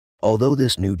Although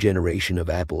this new generation of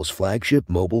Apple's flagship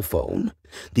mobile phone,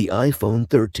 the iPhone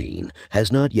 13,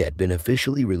 has not yet been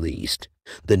officially released,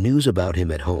 the news about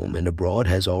him at home and abroad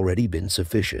has already been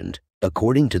sufficient.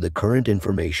 According to the current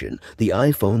information, the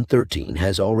iPhone 13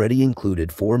 has already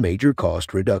included 4 major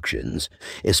cost reductions,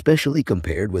 especially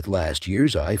compared with last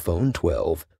year's iPhone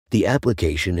 12. The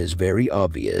application is very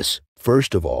obvious.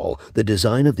 First of all, the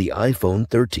design of the iPhone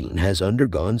 13 has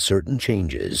undergone certain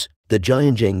changes. The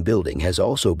Jianjiang building has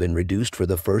also been reduced for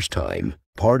the first time.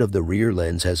 Part of the rear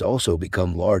lens has also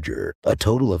become larger. A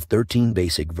total of 13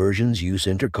 basic versions use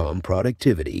intercom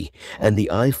productivity, and the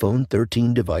iPhone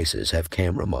 13 devices have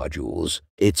camera modules.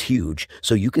 It's huge,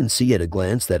 so you can see at a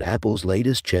glance that Apple's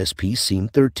latest chess piece SIM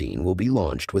 13 will be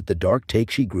launched with the Dark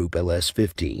Takshi Group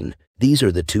LS15. These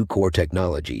are the 2 core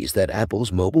technologies that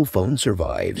Apple's mobile phone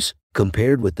survives.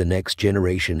 Compared with the next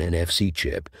generation NFC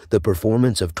chip, the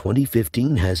performance of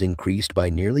 2015 has increased by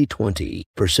nearly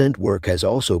 20%. Work has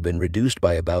also been reduced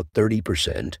by about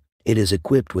 30%. It is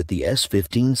equipped with the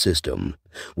S15 system,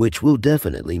 which will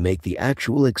definitely make the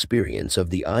actual experience of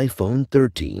the iPhone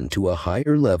 13 to a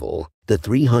higher level. The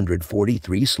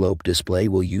 343 slope display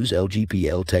will use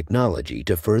LGPL technology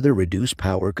to further reduce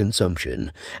power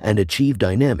consumption and achieve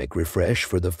dynamic refresh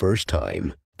for the first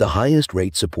time. The highest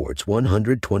rate supports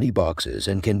 120 boxes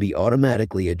and can be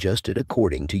automatically adjusted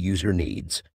according to user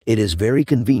needs. It is very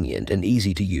convenient and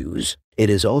easy to use.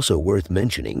 It is also worth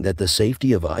mentioning that the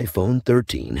safety of iPhone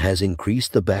 13 has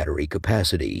increased the battery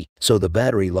capacity, so the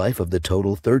battery life of the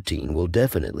total 13 will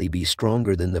definitely be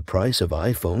stronger than the price of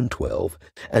iPhone 12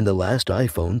 and the last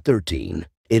iPhone 13.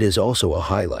 It is also a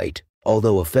highlight.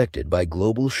 Although affected by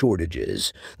global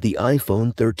shortages, the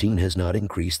iPhone 13 has not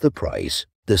increased the price.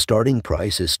 The starting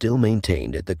price is still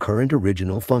maintained at the current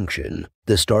original function.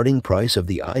 The starting price of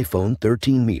the iPhone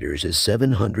 13 meters is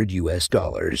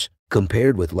 $700.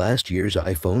 Compared with last year's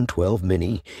iPhone 12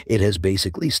 mini, it has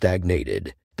basically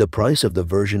stagnated. The price of the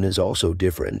version is also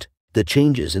different. The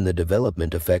changes in the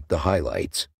development affect the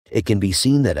highlights. It can be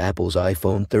seen that Apple's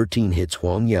iPhone 13 hits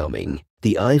Huang Yaoming.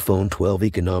 The iPhone 12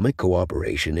 economic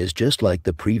cooperation is just like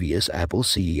the previous Apple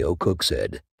CEO Cook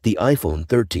said. The iPhone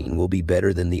 13 will be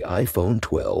better than the iPhone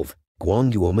 12.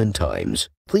 Guangyuomen Times.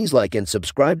 Please like and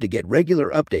subscribe to get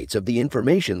regular updates of the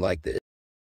information like this.